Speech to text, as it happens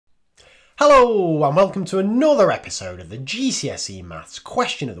Hello and welcome to another episode of the GCSE Maths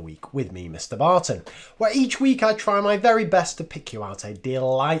Question of the Week with me, Mr. Barton, where each week I try my very best to pick you out a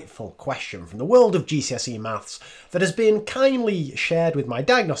delightful question from the world of GCSE Maths that has been kindly shared with my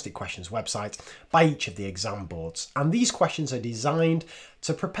Diagnostic Questions website by each of the exam boards. And these questions are designed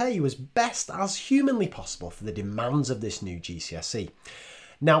to prepare you as best as humanly possible for the demands of this new GCSE.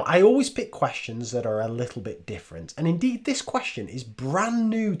 Now, I always pick questions that are a little bit different, and indeed this question is brand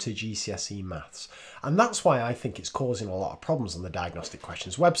new to GCSE Maths, and that's why I think it's causing a lot of problems on the Diagnostic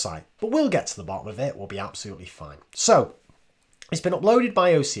Questions website, but we'll get to the bottom of it, we'll be absolutely fine. So, it's been uploaded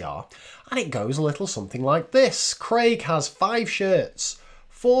by OCR, and it goes a little something like this. Craig has 5 shirts,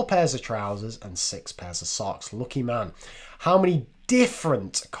 4 pairs of trousers, and 6 pairs of socks. Lucky man. How many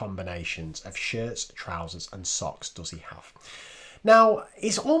different combinations of shirts, trousers, and socks does he have? Now,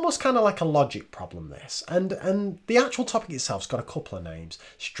 it's almost kind of like a logic problem, this, and the actual topic itself's got a couple of names.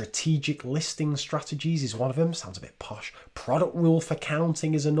 Strategic listing strategies is one of them, sounds a bit posh. Product rule for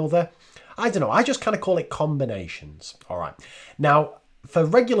counting is another. I don't know, I just kind of call it combinations. All right, now, for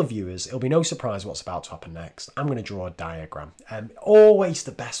regular viewers, it'll be no surprise what's about to happen next. I'm going to draw a diagram. Always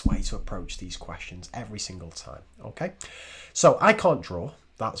the best way to approach these questions every single time, okay? So I can't draw.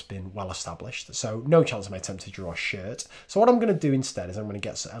 That's been well established, so no chance of my attempt to draw a shirt. So what I'm going to do instead is I'm going to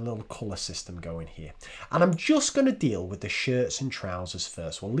get a little colour system going here. And I'm just going to deal with the shirts and trousers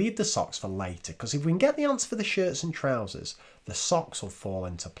first. We'll leave the socks for later, because if we can get the answer for the shirts and trousers, the socks will fall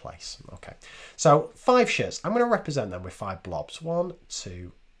into place. Okay, so 5 shirts. I'm going to represent them with 5 blobs. 1,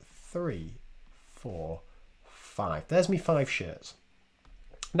 2, 3, 4, 5. There's me 5 shirts.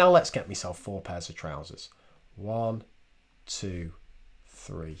 Now let's get myself 4 pairs of trousers. 1, 2,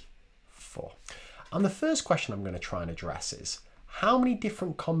 3, 4. And the first question I'm going to try and address is, how many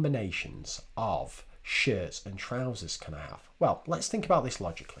different combinations of shirts and trousers can I have? Well, let's think about this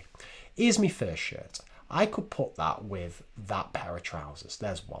logically. Here's my first shirt. I could put that with that pair of trousers.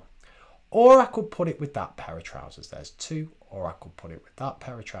 There's 1. Or I could put it with that pair of trousers. There's 2. Or I could put it with that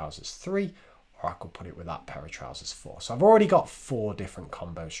pair of trousers. 3. Or I could put it with that pair of trousers. 4. So I've already got 4 different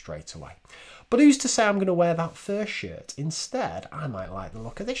combos straight away. But who's to say I'm going to wear that first shirt? Instead, I might like the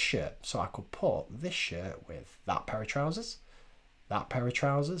look of this shirt. So I could put this shirt with that pair of trousers, that pair of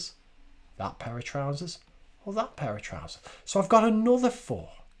trousers, that pair of trousers, or that pair of trousers. So I've got another 4.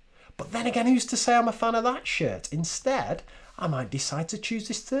 But then again, who's to say I'm a fan of that shirt? Instead, I might decide to choose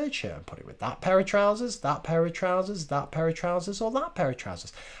this third shirt and put it with that pair of trousers, that pair of trousers, that pair of trousers, or that pair of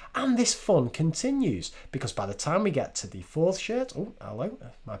trousers. And this fun continues, because by the time we get to the 4th shirt, oh, hello,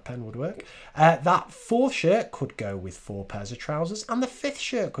 my pen would work, that 4th shirt could go with 4 pairs of trousers, and the 5th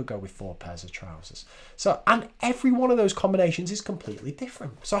shirt could go with 4 pairs of trousers. So, and every one of those combinations is completely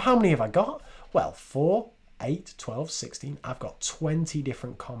different. So how many have I got? Well, 4, 8, 12, 16, I've got 20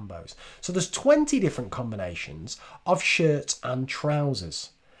 different combos. So there's 20 different combinations of shirts and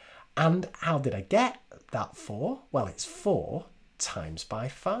trousers. And how did I get that 4? Well, it's 4 times by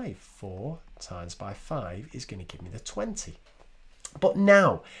 5. 4 times by 5 is going to give me the 20. But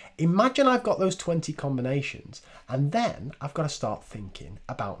now, imagine I've got those 20 combinations, and then I've got to start thinking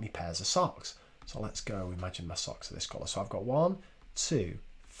about my pairs of socks. So let's go, imagine my socks are this colour. So I've got 1, 2,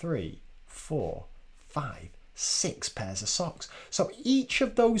 3, 4, 5, 6 pairs of socks. So each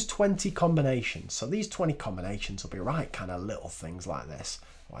of those 20 combinations, so these 20 combinations will be right kind of little things like this.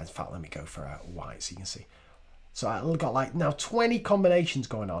 Well, in fact, let me go for a white so you can see. So I've got like now 20 combinations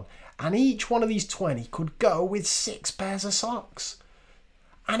going on, and each one of these 20 could go with 6 pairs of socks.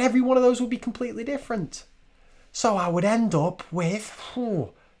 And every one of those would be completely different. So I would end up with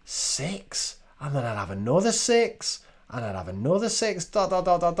 6, and then I'd have another 6, and I'd have another 6,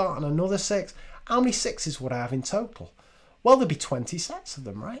 and another 6. How many 6s would I have in total? Well, there'd be 20 sets of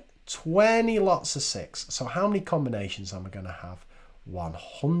them, right? 20 lots of 6. So how many combinations am I going to have?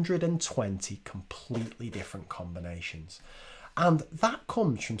 120 completely different combinations. And that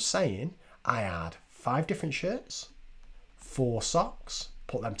comes from saying I had 5 different shirts, 4 socks,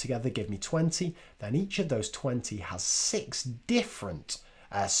 put them together, give me 20. Then each of those 20 has 6 different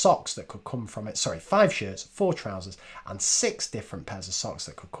socks that could come from it. Sorry, 5 shirts, 4 trousers, and 6 different pairs of socks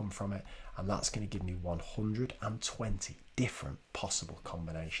that could come from it. And that's going to give me 120 different possible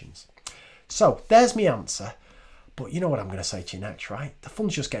combinations. So there's my answer. But you know what I'm going to say to you next, right? The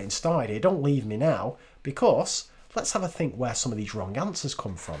fun's just getting started here. Don't leave me now, because let's have a think where some of these wrong answers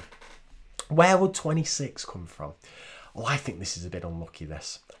come from. Where would 26 come from? Well, I think this is a bit unlucky,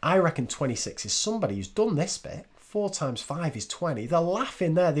 this. I reckon 26 is somebody who's done this bit. 4 times 5 is 20. They're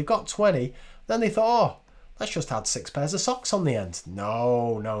laughing there. They've got 20. Then they thought, oh, let's just add 6 pairs of socks on the end.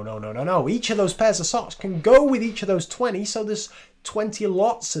 No, no, no, no, no, no. Each of those pairs of socks can go with each of those 20, so there's 20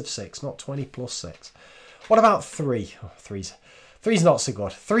 lots of 6, not 20 plus 6. What about 3? Oh, three's not so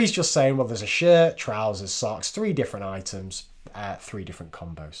good. 3's just saying, well, there's a shirt, trousers, socks, 3 different items, 3 different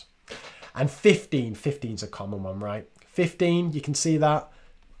combos. And 15's a common one, right? 15, you can see that.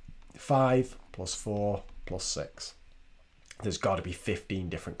 5 plus 4 plus 6. There's got to be 15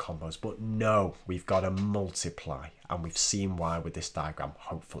 different combos, but no, we've got to multiply, and we've seen why with this diagram,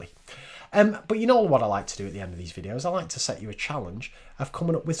 hopefully. But you know what I like to do at the end of these videos? I like to set you a challenge of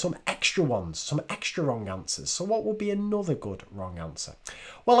coming up with some extra ones, some extra wrong answers. So what would be another good wrong answer?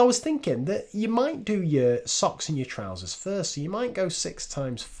 Well, I was thinking that you might do your socks and your trousers first, so you might go 6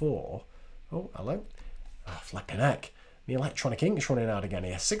 times 4. Oh, hello. Oh, flipping heck. My electronic ink's running out again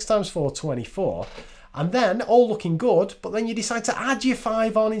here. 6 times 4, 24. And then, all looking good, but then you decide to add your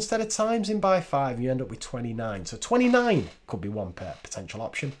 5 on instead of timesing by 5, and you end up with 29. So 29 could be one potential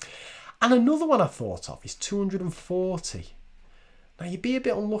option. And another one I thought of is 240. Now, you'd be a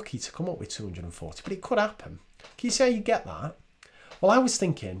bit unlucky to come up with 240, but it could happen. Can you see how you get that? Well, I was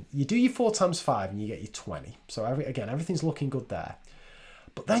thinking, you do your 4 times 5 and you get your 20. So again, everything's looking good there.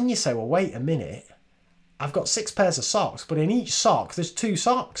 But then you say, well, wait a minute. I've got 6 pairs of socks, but in each sock, there's 2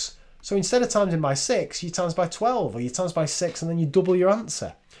 socks. So instead of timesing by 6, you times by 12, or you times by 6, and then you double your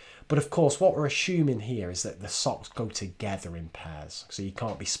answer. But of course, what we're assuming here is that the socks go together in pairs. So you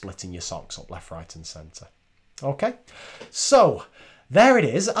can't be splitting your socks up left, right, and centre. Okay, so there it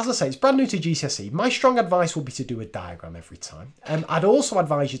is. As I say, it's brand new to GCSE. My strong advice will be to do a diagram every time. I'd also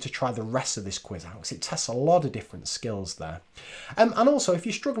advise you to try the rest of this quiz out, because it tests a lot of different skills there. And also, if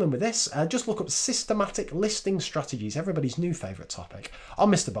you're struggling with this, just look up systematic listing strategies, everybody's new favourite topic, on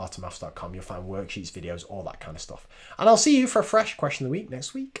mrbartonmaths.com. You'll find worksheets, videos, all that kind of stuff. And I'll see you for a fresh question of the week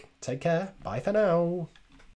next week. Take care. Bye for now.